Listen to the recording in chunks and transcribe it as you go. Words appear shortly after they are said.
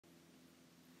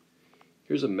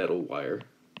Here's a metal wire.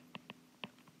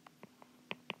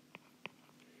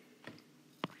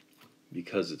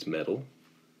 Because it's metal,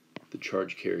 the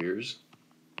charge carriers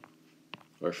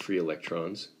are free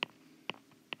electrons,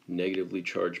 negatively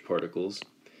charged particles.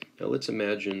 Now let's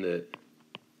imagine that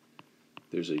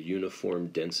there's a uniform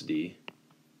density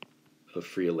of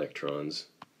free electrons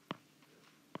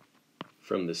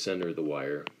from the center of the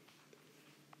wire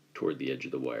toward the edge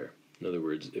of the wire. In other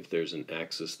words, if there's an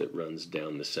axis that runs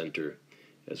down the center,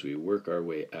 as we work our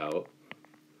way out,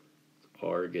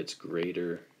 R gets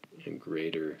greater and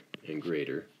greater and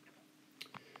greater.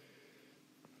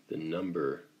 The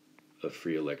number of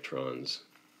free electrons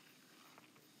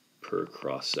per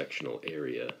cross-sectional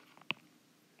area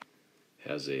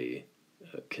has a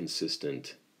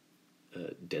consistent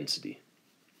density.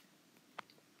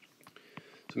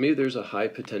 So maybe there's a high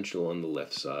potential on the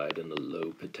left side and a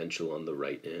low potential on the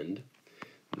right end.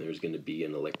 And there's going to be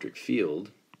an electric field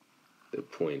that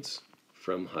points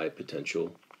from high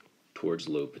potential towards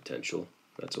low potential.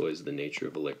 That's always the nature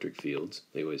of electric fields.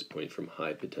 They always point from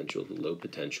high potential to low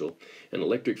potential. And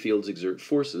electric fields exert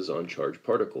forces on charged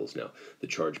particles. Now, the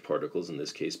charged particles, in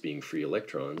this case being free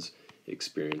electrons,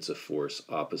 experience a force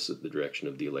opposite the direction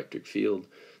of the electric field.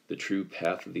 The true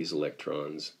path of these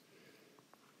electrons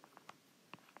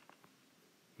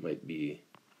might be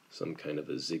some kind of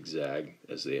a zigzag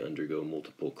as they undergo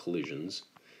multiple collisions.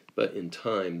 But in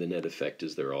time, the net effect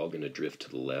is they're all going to drift to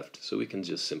the left. So we can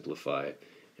just simplify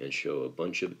and show a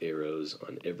bunch of arrows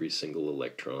on every single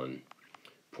electron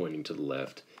pointing to the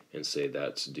left and say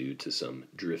that's due to some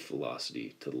drift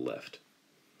velocity to the left.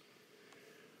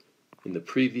 In the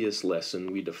previous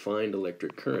lesson, we defined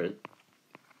electric current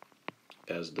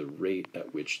as the rate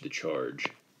at which the charge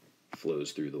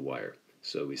flows through the wire.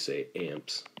 So we say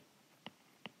amps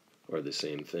are the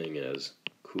same thing as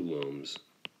coulombs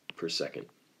per second.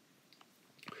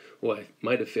 What I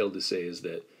might have failed to say is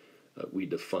that we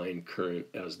define current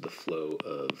as the flow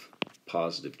of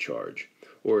positive charge,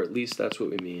 or at least that's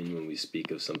what we mean when we speak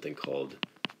of something called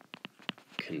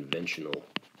conventional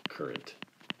current.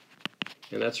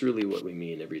 And that's really what we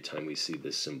mean every time we see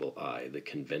this symbol I, the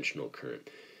conventional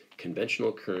current.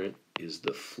 Conventional current is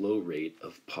the flow rate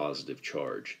of positive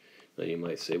charge. Now you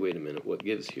might say, wait a minute, what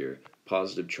gives here?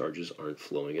 Positive charges aren't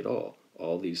flowing at all.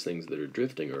 All these things that are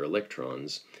drifting are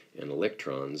electrons, and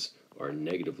electrons are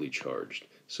negatively charged.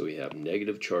 So we have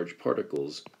negative charged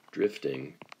particles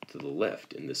drifting to the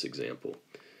left in this example.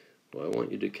 Well, I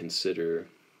want you to consider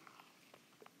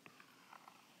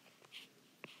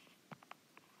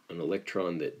an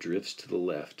electron that drifts to the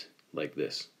left like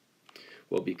this.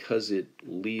 Well, because it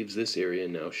leaves this area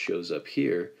and now shows up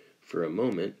here, for a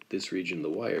moment, this region of the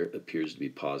wire appears to be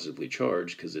positively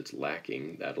charged because it's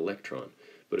lacking that electron.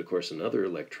 But of course, another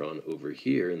electron over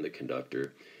here in the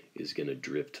conductor is going to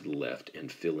drift to the left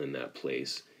and fill in that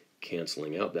place,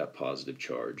 canceling out that positive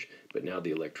charge. But now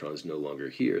the electron is no longer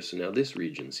here, so now this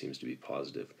region seems to be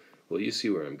positive. Well, you see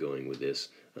where I'm going with this.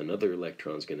 Another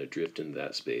electron is going to drift into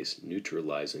that space,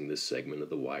 neutralizing this segment of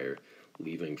the wire,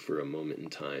 leaving for a moment in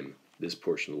time this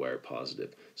portion of the wire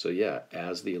positive. So yeah,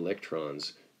 as the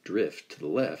electrons drift to the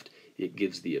left, it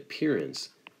gives the appearance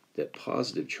that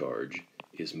positive charge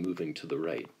is moving to the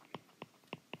right.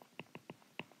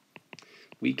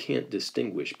 We can't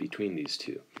distinguish between these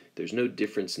two. There's no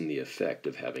difference in the effect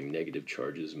of having negative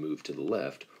charges move to the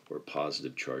left or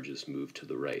positive charges move to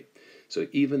the right. So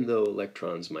even though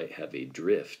electrons might have a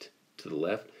drift to the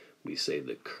left, we say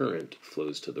the current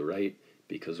flows to the right,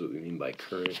 because what we mean by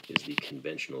current is the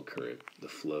conventional current, the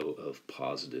flow of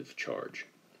positive charge.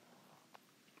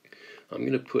 I'm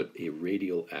going to put a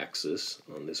radial axis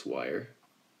on this wire.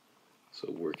 So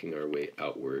working our way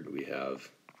outward, we have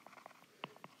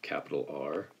capital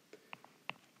R.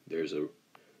 There's a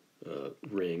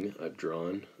ring I've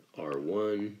drawn,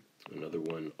 R1, another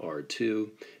one, R2.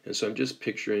 And so I'm just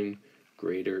picturing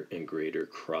greater and greater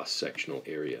cross-sectional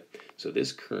area. So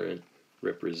this current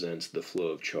represents the flow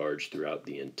of charge throughout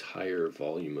the entire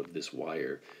volume of this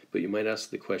wire. But you might ask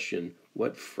the question,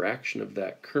 what fraction of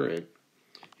that current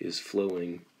is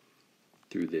flowing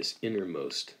through this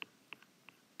innermost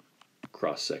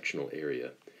cross-sectional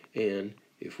area? And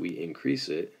if we increase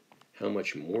it, how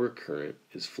much more current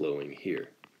is flowing here?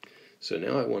 So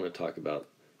now I want to talk about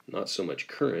not so much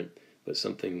current, but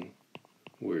something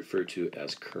we refer to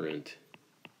as current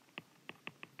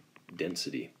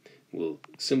density. We'll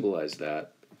symbolize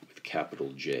that with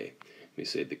capital J. We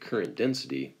say the current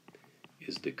density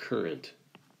is the current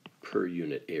per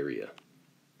unit area.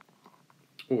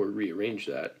 Or rearrange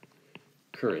that,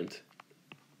 current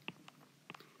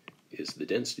is the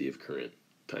density of current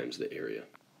times the area.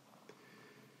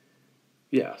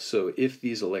 Yeah, so if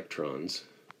these electrons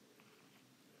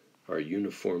are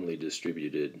uniformly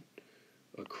distributed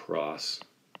across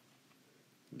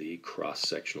the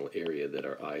cross-sectional area that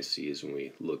our eye sees when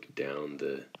we look down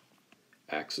the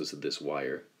axis of this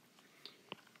wire,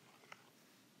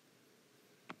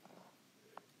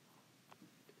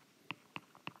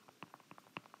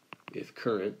 if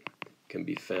current can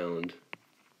be found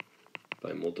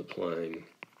by multiplying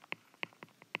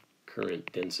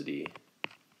current density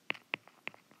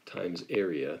times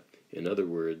area, in other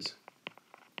words,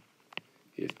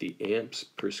 if the amps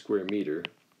per square meter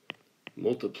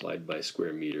multiplied by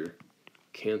square meter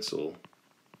cancel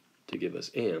to give us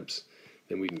amps,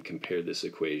 then we can compare this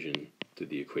equation to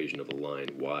the equation of a line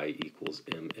y equals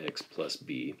mx plus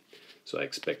b. So I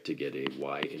expect to get a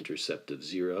y-intercept of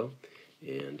 0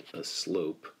 and a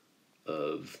slope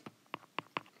of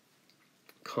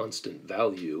constant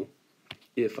value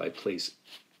if I place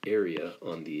area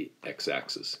on the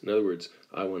x-axis. In other words,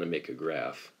 I want to make a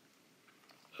graph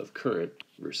of current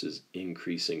versus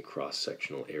increasing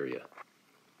cross-sectional area.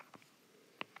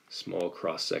 Small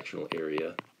cross-sectional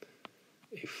area,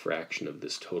 a fraction of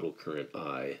this total current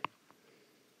I,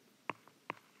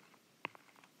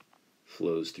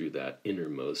 flows through that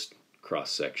innermost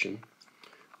cross-section.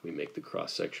 We make the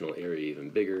cross-sectional area even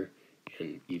bigger,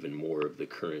 and even more of the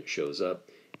current shows up,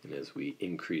 and as we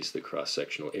increase the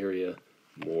cross-sectional area,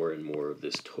 more and more of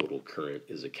this total current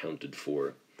is accounted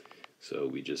for. So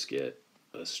we just get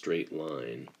a straight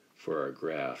line for our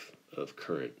graph of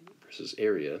current versus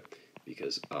area,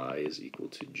 because I is equal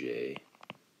to J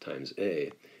times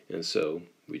A, and so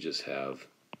we just have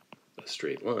a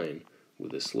straight line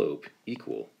with a slope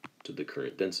equal to the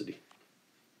current density.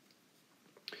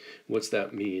 What's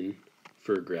that mean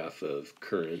for a graph of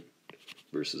current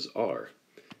versus R?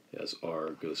 As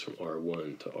R goes from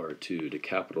R1 to R2 to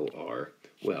capital R,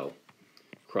 well,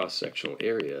 cross-sectional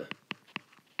area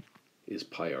is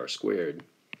pi r squared,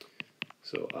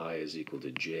 so I is equal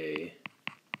to J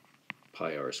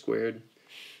pi r squared.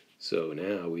 So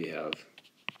now we have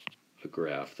a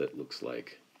graph that looks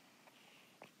like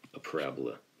a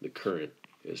parabola. The current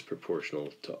is proportional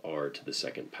to R to the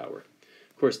second power.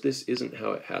 Of course, this isn't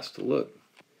how it has to look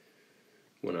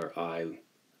when our eye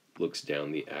looks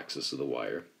down the axis of the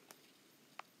wire.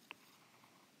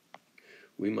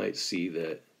 We might see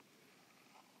that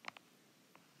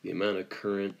the amount of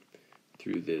current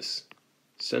through this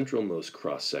centralmost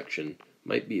cross-section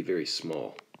might be very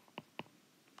small.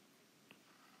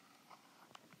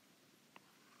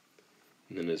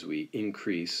 And then as we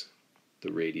increase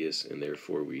the radius, and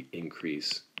therefore we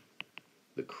increase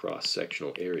the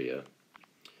cross-sectional area,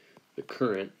 the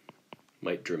current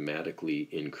might dramatically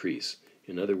increase.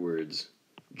 In other words,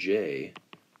 J,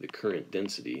 the current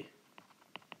density,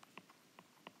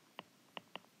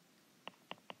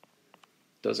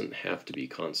 doesn't have to be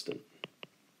constant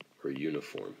or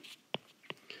uniform.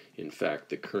 In fact,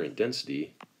 the current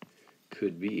density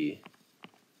could be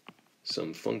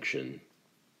some function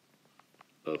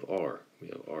of R. We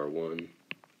have R1,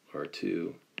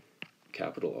 R2,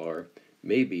 capital R.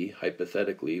 Maybe,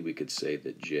 hypothetically, we could say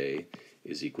that J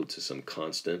is equal to some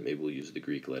constant. Maybe we'll use the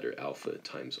Greek letter alpha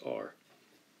times R.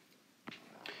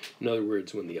 In other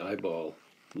words, when the eyeball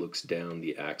looks down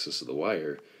the axis of the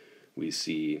wire, we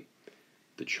see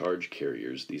the charge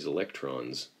carriers, these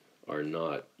electrons, are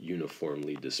not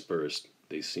uniformly dispersed.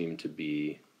 They seem to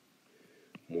be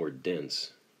more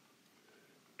dense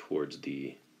towards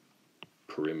the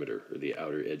perimeter or the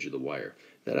outer edge of the wire.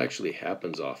 That actually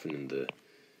happens often in the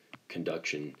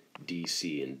conduction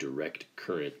DC and direct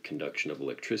current conduction of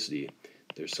electricity.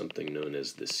 There's something known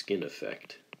as the skin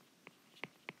effect,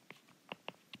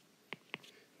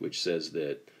 which says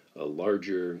that a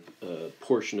larger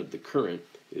portion of the current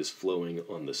is flowing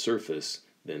on the surface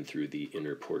than through the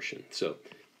inner portion. So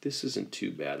this isn't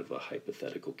too bad of a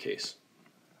hypothetical case.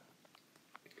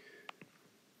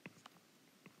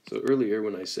 So earlier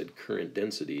when I said current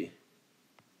density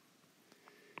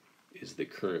is the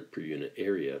current per unit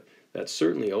area, that's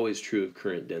certainly always true of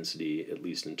current density, at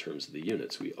least in terms of the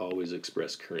units. We always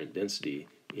express current density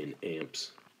in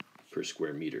amps per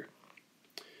square meter.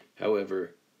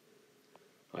 However,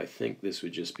 I think this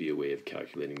would just be a way of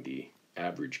calculating the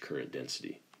average current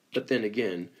density. But then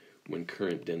again, when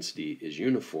current density is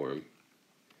uniform,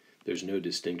 there's no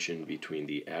distinction between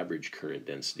the average current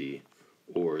density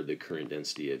or the current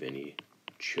density of any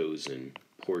chosen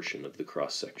portion of the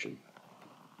cross-section.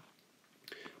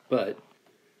 But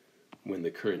when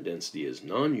the current density is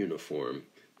non-uniform,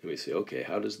 then we say, okay,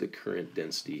 how does the current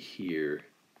density here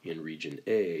in region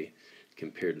A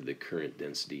compare to the current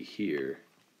density here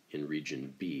in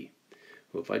region B?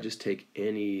 Well, if I just take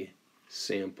any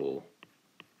sample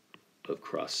of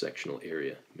cross-sectional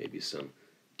area, maybe some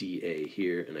dA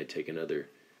here, and I take another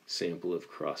sample of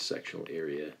cross-sectional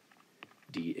area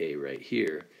dA right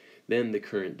here, then the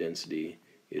current density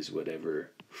is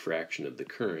whatever fraction of the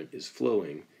current is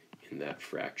flowing in that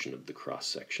fraction of the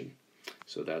cross-section.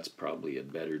 So that's probably a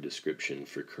better description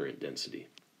for current density.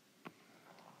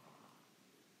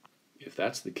 If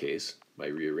that's the case, by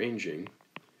rearranging,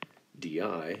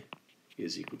 dI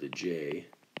is equal to J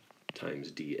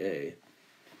times dA.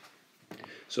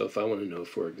 So if I want to know,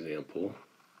 for example,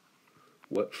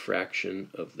 what fraction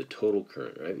of the total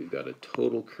current, right? We've got a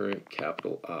total current,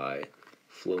 capital I,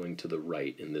 flowing to the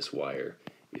right in this wire,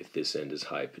 if this end is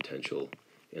high potential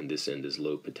and this end is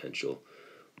low potential.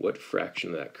 What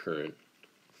fraction of that current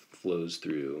flows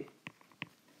through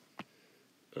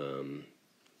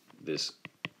this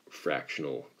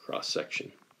fractional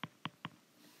cross-section?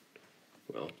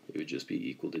 Well, it would just be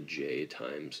equal to J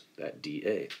times that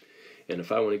dA. And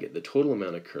if I want to get the total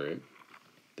amount of current,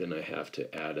 then I have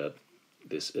to add up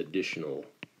this additional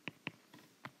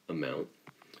amount.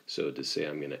 So to say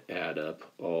I'm going to add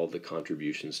up all the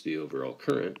contributions to the overall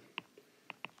current,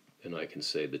 and I can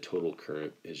say the total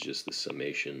current is just the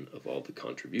summation of all the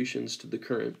contributions to the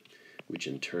current, which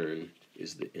in turn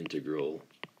is the integral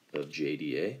of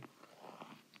JdA.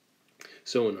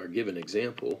 So in our given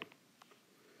example,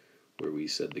 where we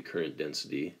said the current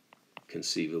density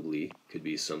conceivably could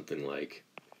be something like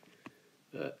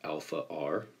alpha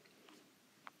R,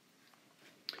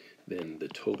 then the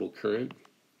total current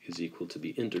is equal to the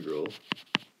integral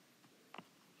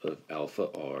of alpha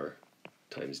R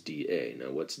times dA.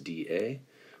 Now what's dA?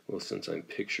 Well, since I'm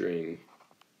picturing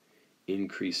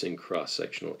increasing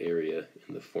cross-sectional area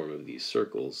in the form of these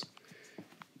circles,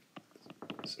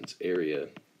 since area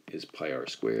is pi r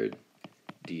squared,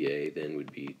 dA then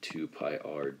would be 2 pi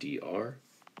r dr.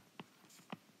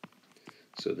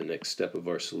 So the next step of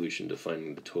our solution to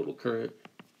finding the total current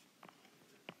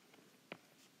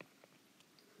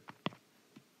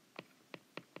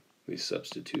we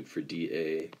substitute for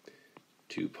dA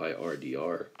 2 pi r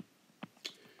dr.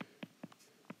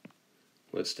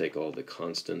 Let's take all the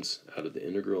constants out of the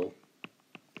integral.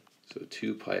 So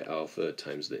 2 pi alpha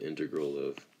times the integral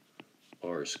of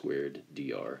r squared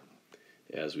dr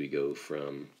as we go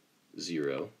from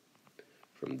 0,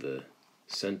 from the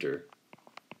center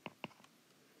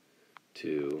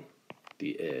to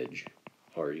the edge,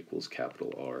 r equals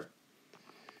capital R.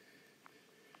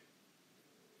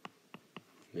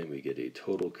 Then we get a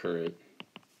total current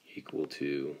equal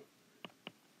to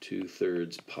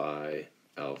 2/3 pi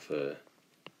alpha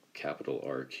capital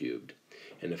R cubed.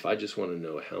 And if I just want to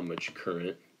know how much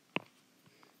current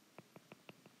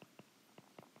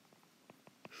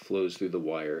flows through the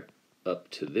wire up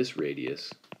to this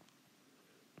radius,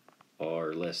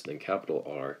 r less than capital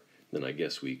R, then I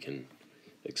guess we can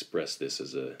express this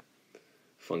as a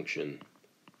function.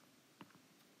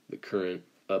 The current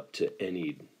up to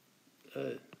any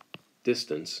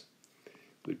distance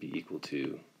would be equal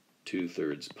to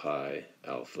 2/3 pi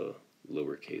alpha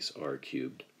lowercase r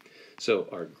cubed. So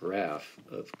our graph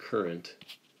of current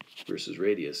versus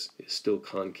radius is still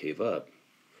concave up,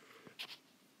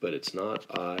 but it's not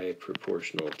I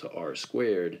proportional to r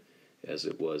squared as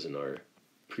it was in our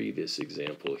previous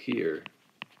example here,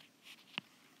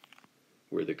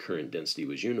 where the current density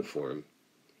was uniform.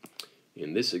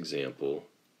 In this example,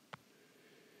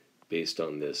 based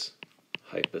on this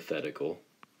hypothetical,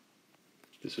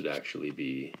 this would actually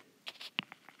be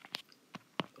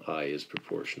I is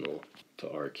proportional to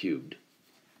r cubed.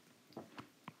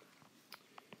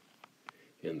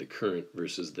 And the current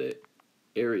versus the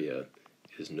area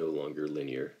is no longer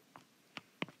linear.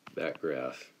 That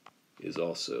graph is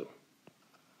also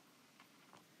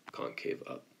concave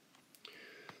up.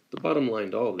 The bottom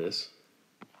line to all this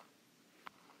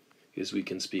is we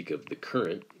can speak of the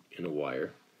current in a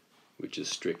wire, which is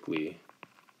strictly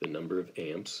the number of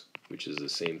amps, which is the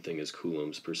same thing as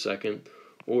coulombs per second,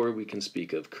 or we can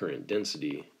speak of current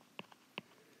density,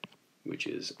 which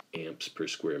is amps per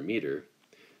square meter.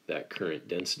 That current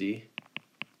density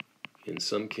in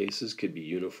some cases could be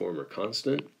uniform or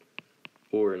constant,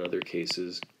 or in other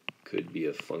cases could be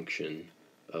a function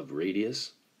of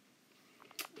radius.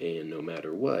 And no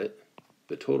matter what,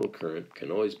 the total current can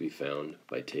always be found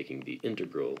by taking the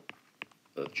integral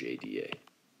of JdA.